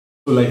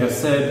So like I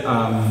said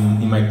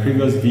in my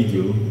previous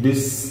video,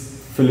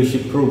 this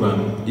fellowship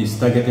program is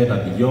targeted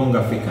at the young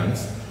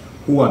Africans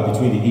who are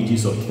between the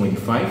ages of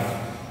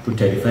 25 to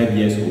 35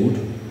 years old,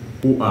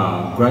 who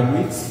are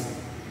graduates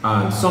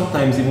and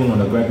sometimes even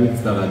undergraduates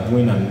that are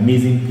doing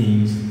amazing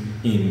things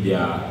in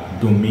their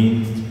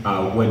domains,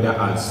 whether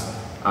as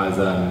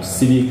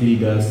civic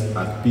leaders,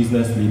 as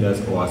business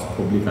leaders, or as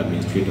public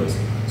administrators.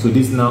 So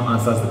this now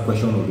answers the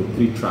question of the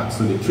 3 tracks.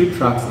 So the 3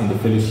 tracks in the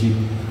fellowship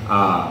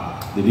are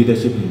the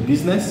leadership in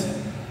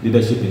business,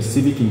 leadership in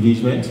civic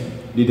engagement,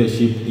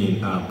 leadership in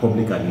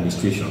public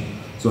administration.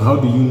 So how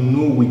do you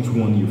know which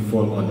one you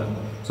fall under?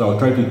 So I'll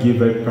try to give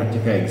very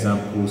practical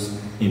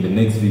examples in the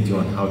next video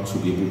on how to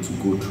be able to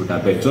go through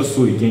that. But just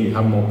so again you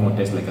have more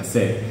context, like I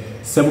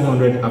said,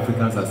 700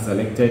 Africans are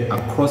selected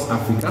across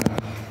Africa.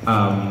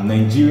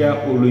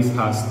 Nigeria always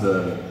has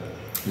the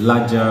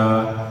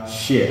larger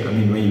share. I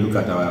mean, when you look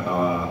at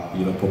our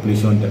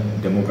population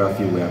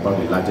demography, we're about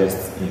the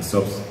largest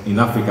in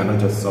Africa, not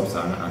just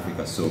sub-Saharan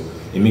Africa. So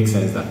it makes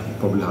sense that we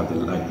probably have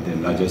the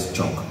largest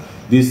chunk.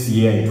 This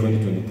year in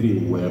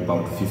 2023, we're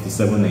about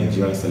 57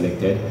 Nigerians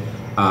selected.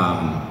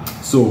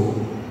 So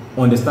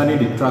understanding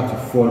the track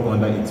you fall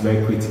under is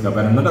very critical.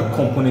 But another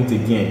component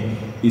again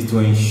is to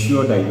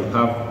ensure that you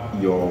have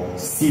your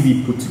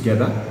CV put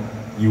together.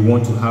 You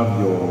want to have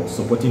your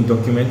supporting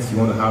documents. You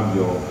want to have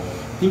your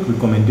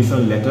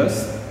recommendation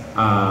letters,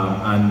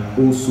 and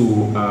also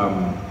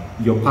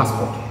your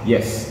passport.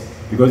 Yes,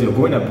 because you're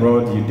going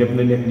abroad, you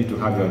definitely need to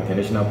have your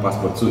international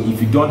passport. So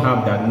if you don't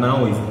have that,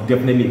 now is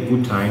definitely a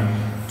good time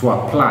to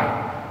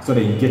apply so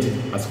that you get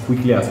it as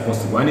quickly as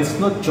possible. And it's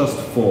not just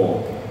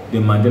for the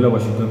Mandela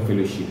Washington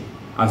Fellowship.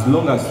 As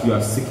long as you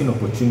are seeking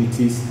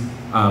opportunities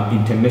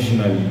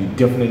internationally, you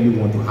definitely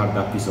want to have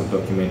that piece of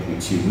document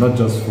with you, not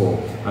just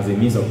for as a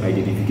means of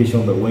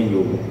identification, but when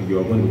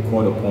you're going to be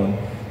called upon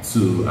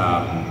to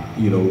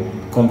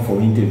come for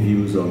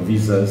interviews or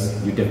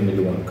visas, you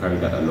definitely want to carry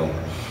that along.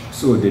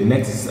 So the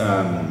next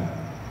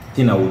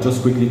thing I will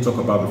just quickly talk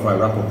about before I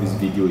wrap up this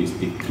video is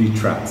the 3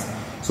 tracks.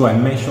 So I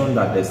mentioned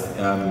that there's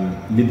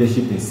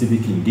leadership in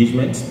civic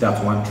engagement.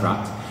 That's one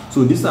track.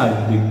 So these are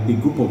the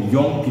group of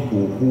young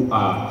people who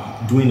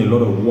are doing a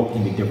lot of work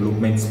in the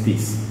development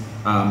space.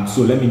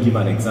 So let me give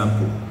an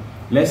example.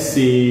 Let's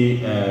say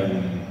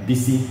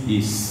BC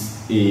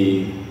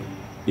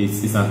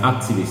is an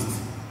activist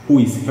who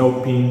is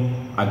helping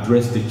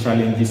address the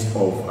challenges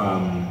of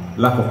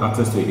lack of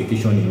access to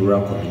education in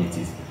rural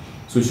communities.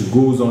 So she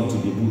goes on to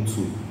be able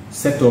to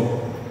set up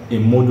a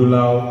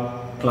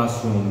modular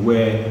classroom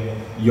where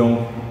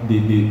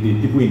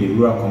the people in the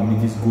rural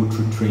communities go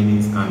through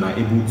trainings and are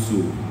able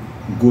to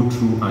go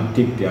through and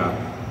take their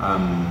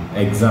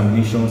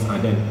examinations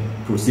and then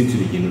proceed to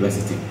the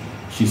university.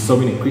 She's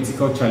solving a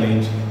critical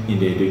challenge in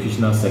the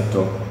educational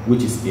sector,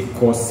 which is a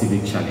core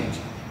civic challenge,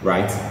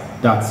 right?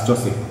 That's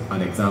just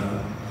an example.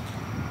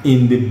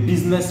 In the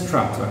business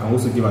track, so I can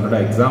also give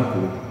another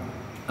example.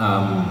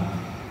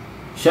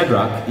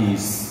 Shadrach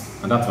is,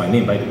 and that's my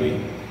name by the way,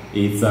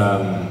 he's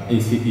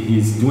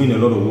doing a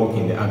lot of work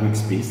in the agri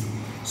space.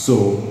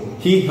 So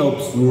he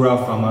helps rural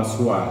farmers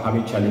who are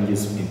having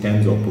challenges in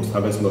terms of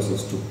post-harvest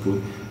losses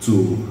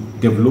to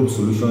develop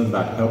solutions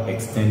that help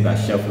extend their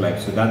shelf life.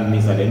 So that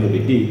means at the end of the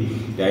day,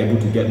 they're able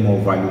to get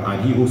more value,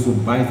 and he also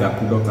buys their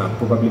product and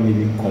probably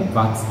maybe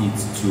converts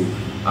it to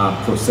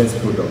processed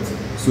products.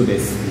 So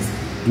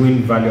he's doing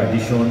value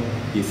addition,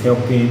 is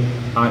helping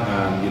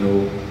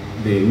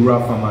the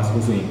rural farmers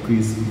also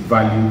increase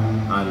value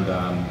and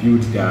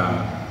build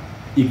their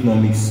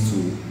economics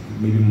to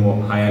maybe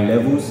more higher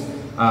levels.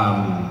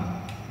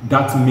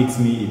 That makes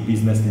me a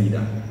business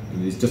leader.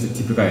 It's just a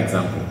typical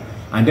example.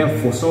 And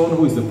then for someone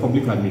who is the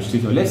public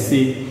administrator, let's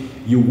say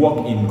you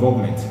work in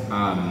government,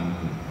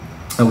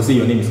 I would say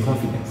your name is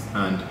confidence,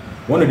 and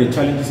one of the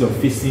challenges you're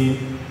facing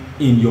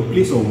in your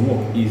place of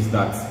work is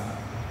that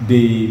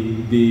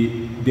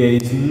there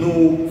is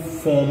no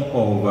form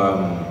of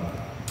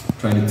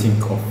trying to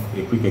think of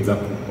a quick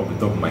example off the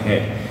top of my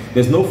head.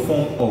 There's no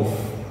form of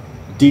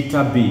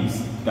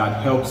database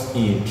that helps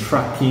in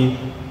tracking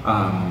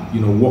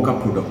worker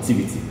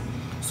productivity.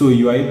 So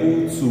you are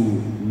able to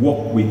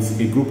work with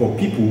a group of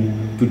people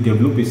to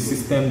develop a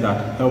system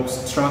that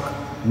helps track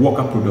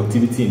worker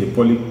productivity in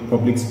the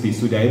public space.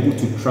 So they are able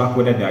to track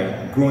whether they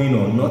are growing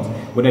or not,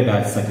 whether they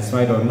are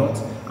satisfied or not,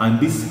 and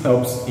this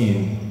helps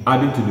in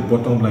adding to the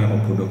bottom line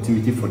on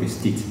productivity for the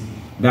state.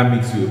 That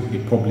makes you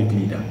a public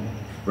leader,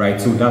 right?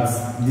 So that's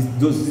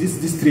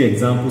these 3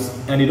 examples,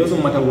 and it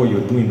doesn't matter what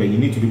you're doing, but you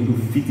need to be able to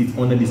fit it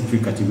under these 3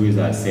 categories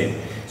that I said.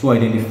 So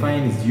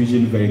identifying is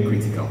usually very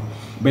critical.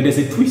 But there's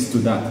a twist to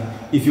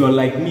that. If you're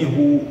like me,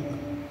 who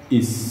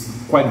is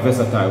quite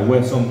versatile,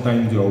 where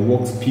sometimes your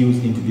work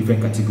spills into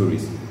different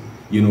categories,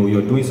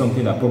 you're doing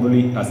something that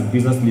probably as a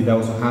business leader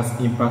also has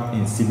impact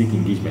in civic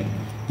engagement,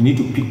 you need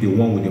to pick the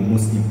one with the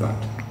most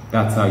impact.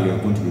 That's how you're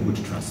going to be able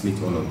to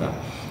translate all of that.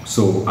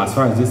 So as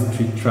far as these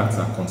 3 tracks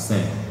are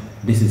concerned,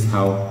 this is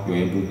how you're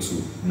able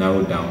to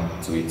narrow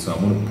down to it. So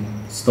I'm going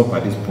to stop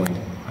at this point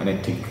and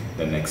then take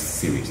the next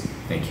series.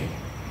 Thank you.